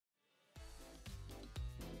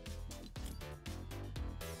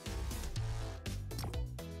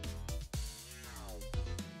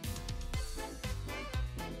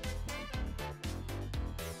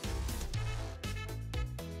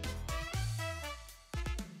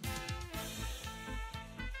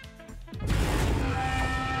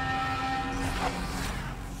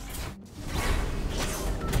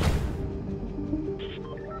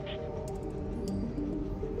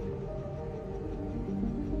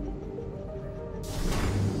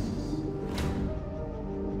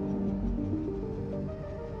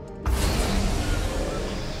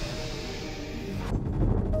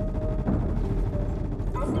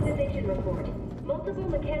Optimization report. Multiple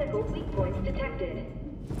mechanical weak points detected.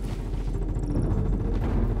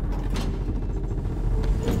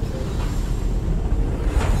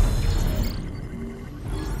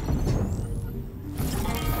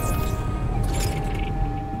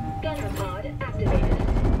 Gunner pod activated.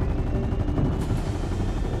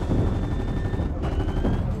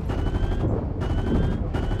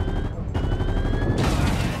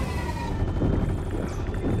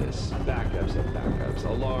 Backups and backups,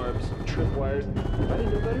 alarms, tripwires. If I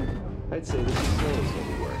didn't know better, I'd say this is slowly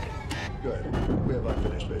going to work. Good. We have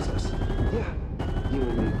unfinished business. Yeah, you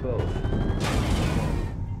and me both.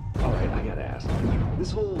 Alright, I gotta ask. This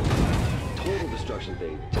whole total destruction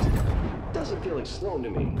thing just doesn't feel like Sloan to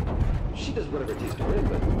me. She does whatever it takes to win,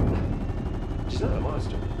 but she's not a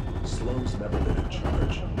monster. Sloan's never been in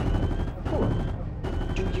charge. Hold on.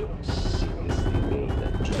 Do you seriously mean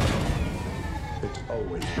that? General. It's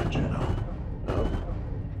always been Geno. Oh.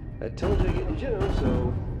 I told you to get in Geno,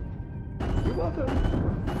 so you're welcome.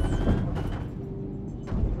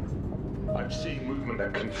 I'm seeing movement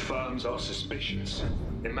that confirms our suspicions.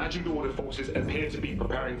 Imagined order forces appear to be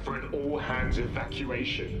preparing for an all-hands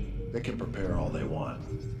evacuation. They can prepare all they want,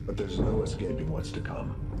 but there's no escaping what's to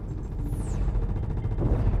come.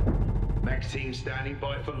 Mech team standing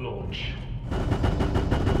by for launch.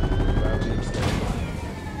 Ground team standing by.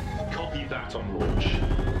 Copy that on launch.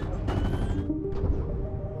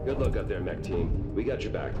 Good luck up there, mech team. We got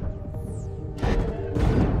your back.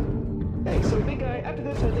 Hey, so big guy, after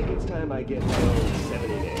this I think it's time I get my own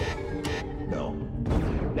 70 No.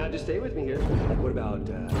 Now just stay with me here. What about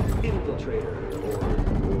Infiltrator or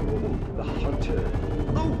the Hunter?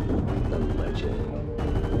 Oh, the Legend.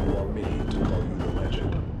 You want me to call you the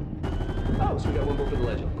Legend? Oh, so we got one more for the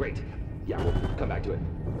Legend. Great. Yeah, we'll come back to it.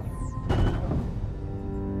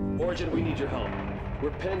 Origin, we need your help.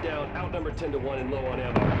 We're pinned down, outnumbered 10 to 1 and low on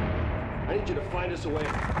ammo. I need you to find us a way.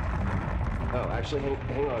 Oh, actually,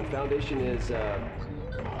 hang on. Foundation is,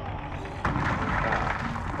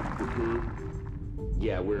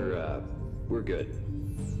 Yeah, we're good.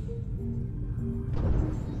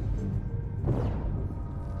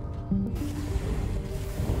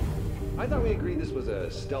 I thought we agreed this was a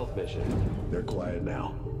stealth mission. They're quiet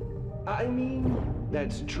now. I mean,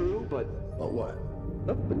 that's true, but... But what?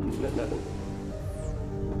 Oh, but nothing.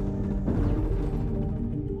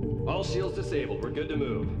 All shields disabled. We're good to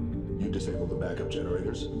move. You disabled the backup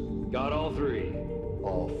generators? Got all 3.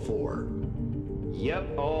 All 4.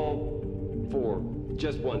 Yep, all 4.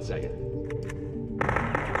 Just 1 second.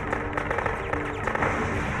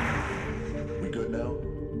 We good now?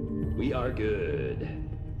 We are good.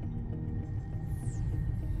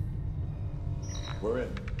 We're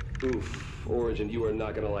in. Oof, Origin, you are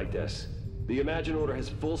not gonna like this. The Imagine Order has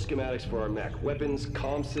full schematics for our mech. Weapons,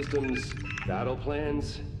 comm systems, battle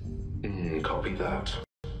plans. Copy that.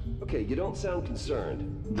 Okay, you don't sound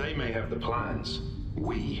concerned. They may have the plans.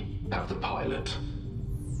 We have the pilot.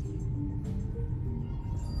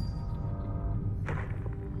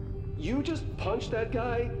 You just punched that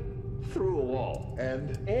guy through a wall.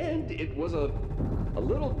 And it was a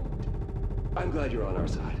little... I'm glad you're on our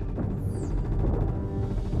side.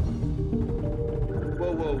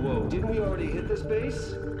 Whoa, whoa, whoa. Didn't we already hit this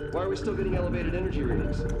base? Why are we still getting elevated energy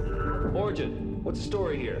readings? Origin, what's the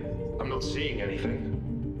story here? I'm not seeing anything.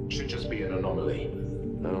 Should just be an anomaly.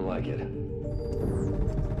 I don't like it.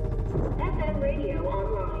 FM radio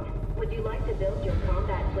online. Would you like to build your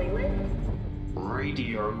combat playlist?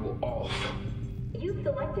 Radio off. You've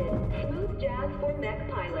selected Smooth Jazz for Mech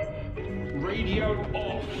Pilots. Radio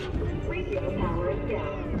off. Radio power is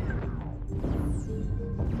down.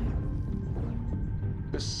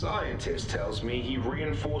 The scientist tells me he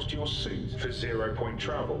reinforced your suit for 0-point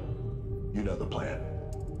travel. you know the plan.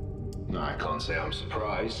 I can't say I'm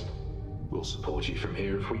surprised. We'll support you from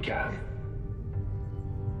here if we can.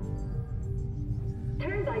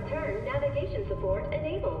 Turn-by-turn navigation support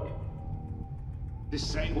enabled.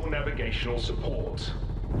 Disable navigational support.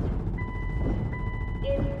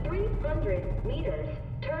 In 300 meters,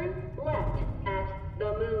 turn left at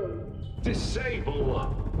the moon.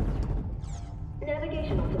 Disable!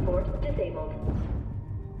 Navigational support disabled.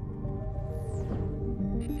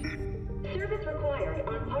 Service required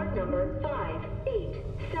on part number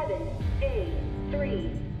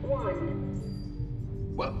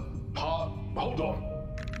 587A31. What? Hold on.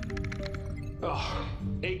 Ugh.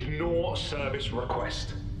 Ignore service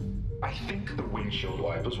request. I think the windshield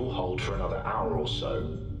wipers will hold for another hour or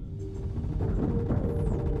so.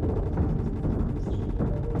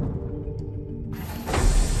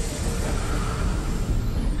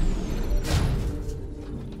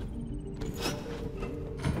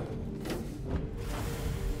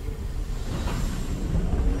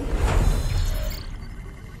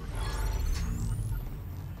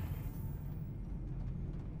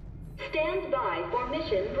 Stand by for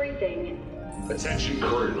mission briefing. Attention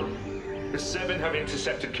crew. The Seven have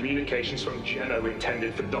intercepted communications from Geno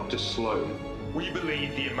intended for Dr. Sloan. We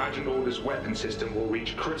believe the Imagined Order's weapon system will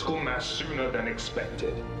reach critical mass sooner than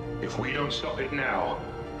expected. If we don't stop it now,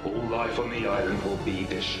 all life on the island will be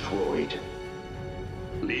destroyed.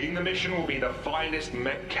 Leading the mission will be the finest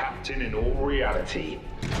mech captain in all reality.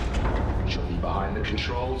 She'll be behind the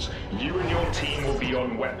controls. You and your team will be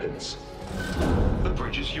on weapons. The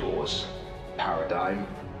bridge is yours, Paradigm.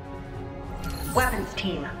 Weapons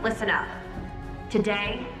team, listen up.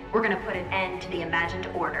 Today, we're gonna put an end to the Imagined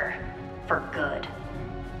Order. For good.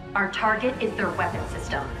 Our target is their weapon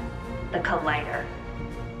system, the Collider.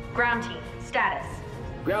 Ground team, status.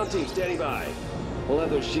 Ground team, standing by. We'll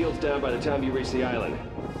have those shields down by the time you reach the island.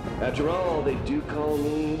 After all, they do call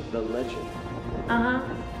me the Legend. Uh-huh.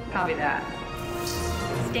 Copy that.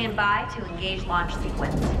 Stand by to engage launch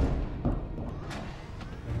sequence.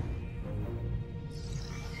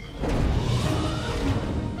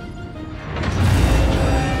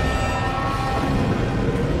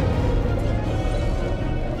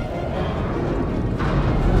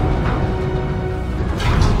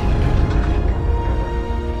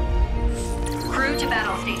 Crew to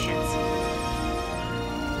battle stations.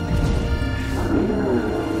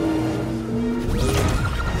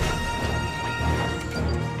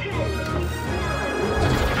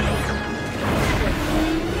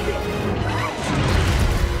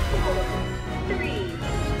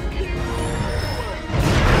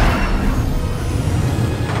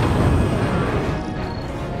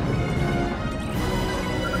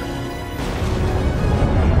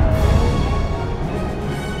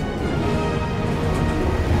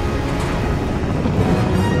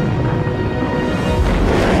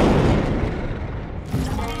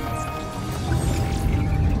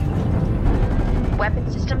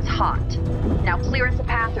 Weapon system's hot. Now clear us a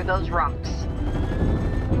path through those rocks.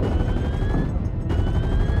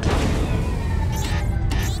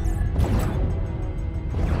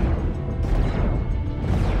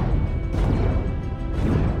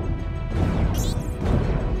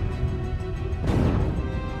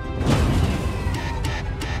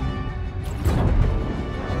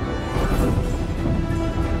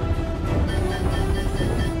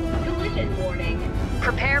 Collision warning.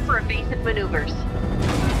 Prepare for evasive maneuvers.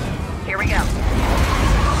 Here we go.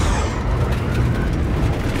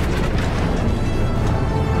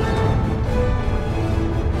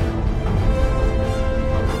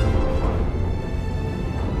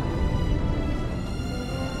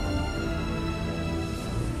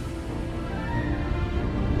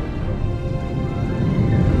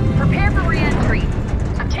 Prepare for re-entry.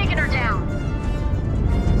 I'm taking her down.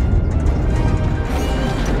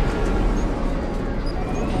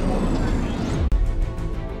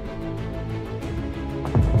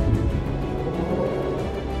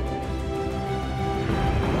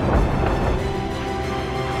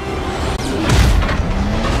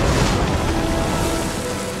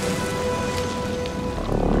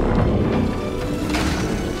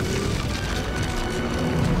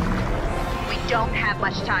 Don't have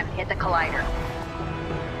much time to hit the Collider.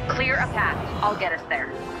 Clear a path. I'll get us there.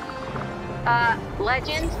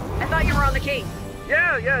 Legend? I thought you were on the case.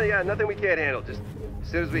 Yeah. Nothing we can't handle. Just as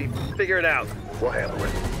soon as we figure it out, we'll handle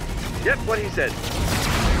it. Yep, what he said.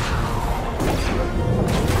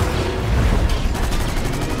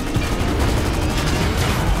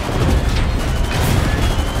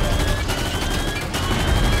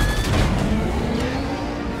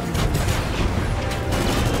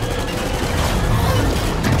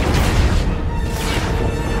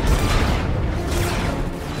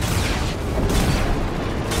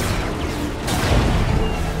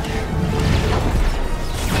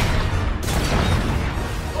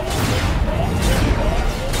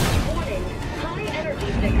 Warning. High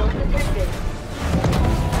energy signal detected.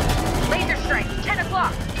 Laser strike, 10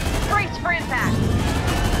 o'clock. Brace for impact.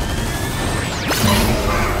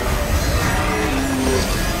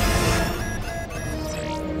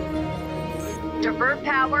 Divert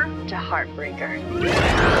power to Heartbreaker.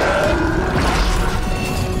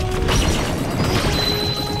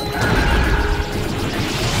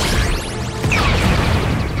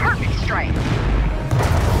 Perfect strike.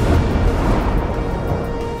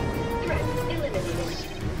 Threat eliminated.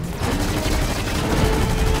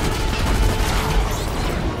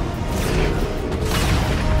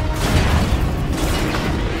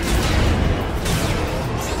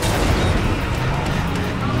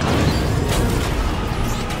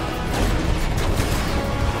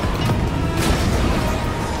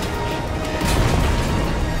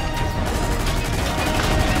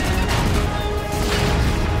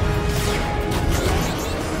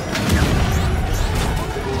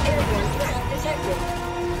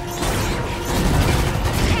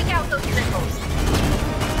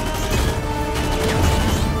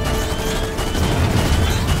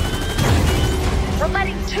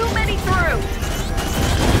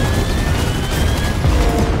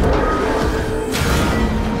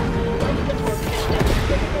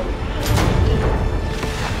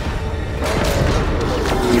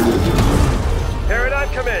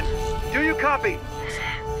 come in. Do you copy?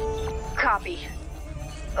 Copy.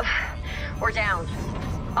 Ugh, we're down.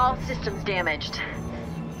 All systems damaged.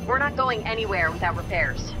 We're not going anywhere without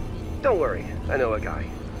repairs. Don't worry, I know a guy.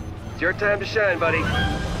 It's your time to shine, buddy.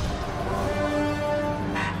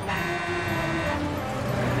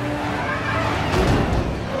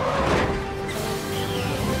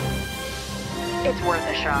 It's worth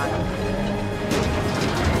a shot.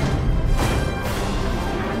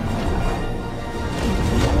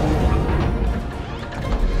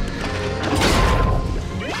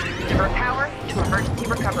 Divert power to emergency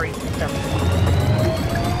recovery system.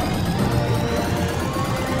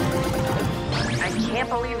 I can't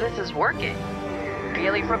believe this is working.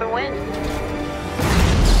 Really for the win.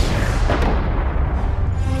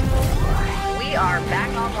 We are back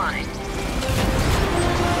online.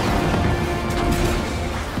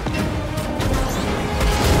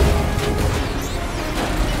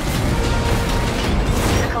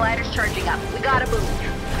 The collider's charging up. We gotta move.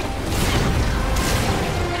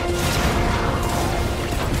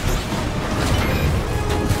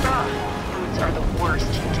 Foods are the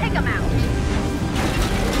worst. Take them out.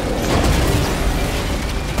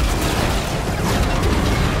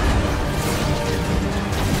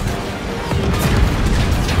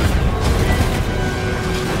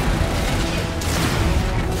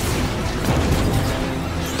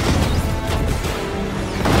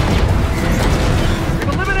 We've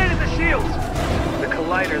eliminated the shields. The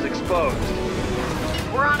collider's exposed.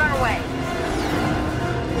 We're on our way.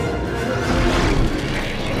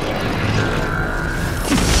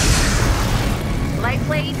 Light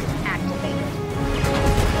blade activated.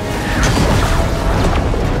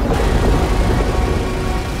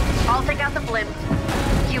 I'll take out the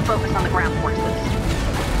blimps. You focus on the ground forces.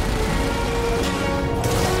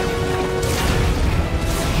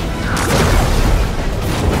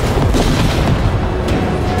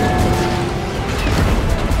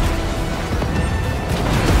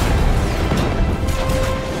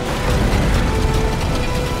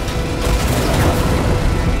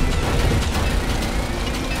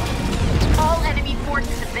 All enemy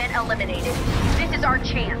forces have been eliminated. This is our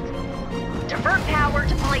chance. Divert power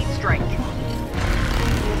to blade strike.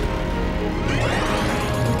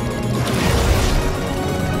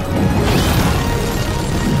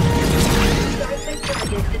 Seismic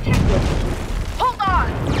charges detected. Hold on!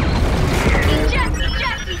 Eject!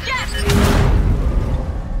 Eject! Eject!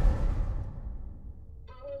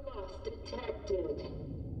 Power loss detected.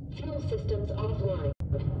 Fuel systems offline.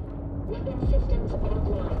 Weapon systems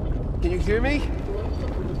offline. Can you hear me? Life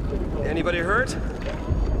support critical. Anybody hurt?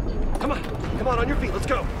 Come on, on your feet, let's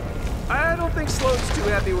go. I don't think Sloane's too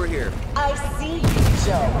happy we're here. I see you,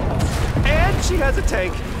 Jones. And she has a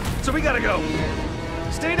tank, so we gotta go.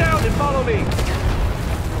 Stay down and follow me.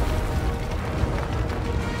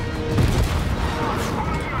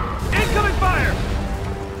 Incoming fire!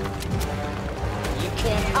 You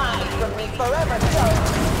can't hide from me forever,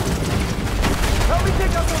 Jones. Help me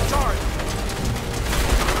pick up those cars!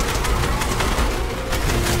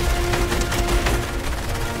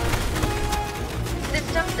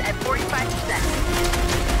 Systems at 45%.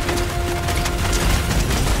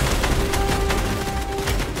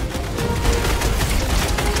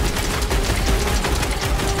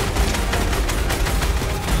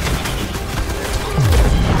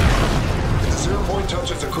 If the 0 point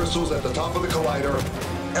touches the crystals at the top of the collider,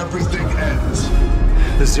 everything ends.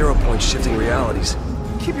 The 0 point shifting realities.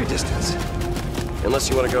 Keep your distance. Unless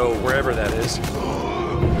you want to go wherever that is.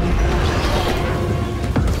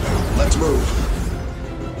 Let's move.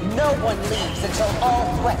 No one leaves until all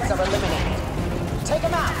threats are eliminated. Take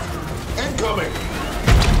them out. Incoming.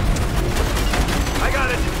 I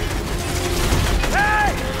got it.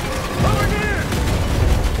 Hey! Over here!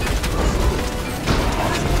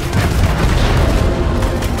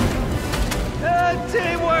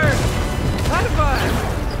 Teamwork! High five!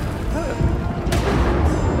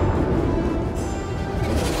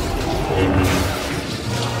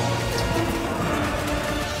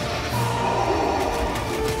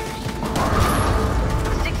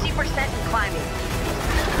 60% and climbing.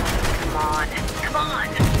 Come on. Come on.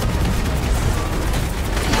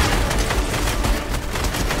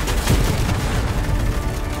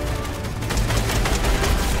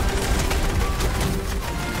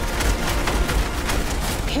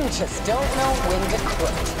 You just don't know when to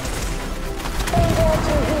quit. I'm glad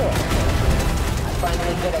you're here. I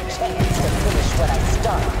finally get a chance to finish what I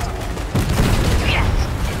started. Yes!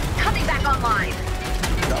 Coming back online.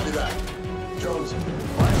 Copy that. Jones,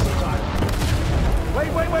 buy some time. Wait.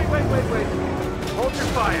 Hold your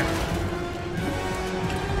fire.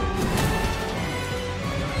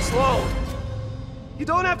 Sloan, You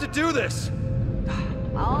don't have to do this!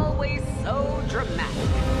 Always so dramatic.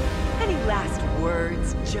 Any last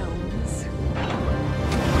words, Jones?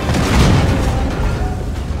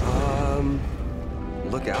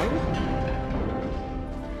 Look out?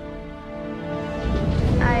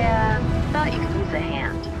 I thought you could use a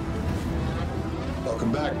hand.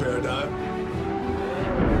 Welcome back, Paradigm.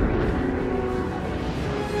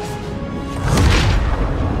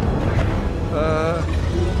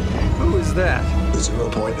 Who is that? The 0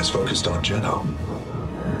 point is focused on Geno.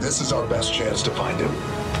 This is our best chance to find him.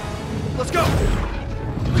 Let's go!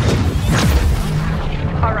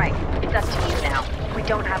 All right, it's up to you now. We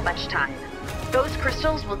don't have much time. Those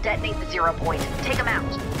crystals will detonate the 0 point. Take them out.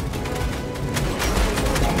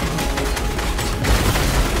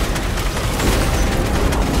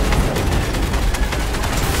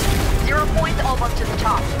 Zero point's almost to the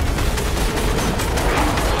top.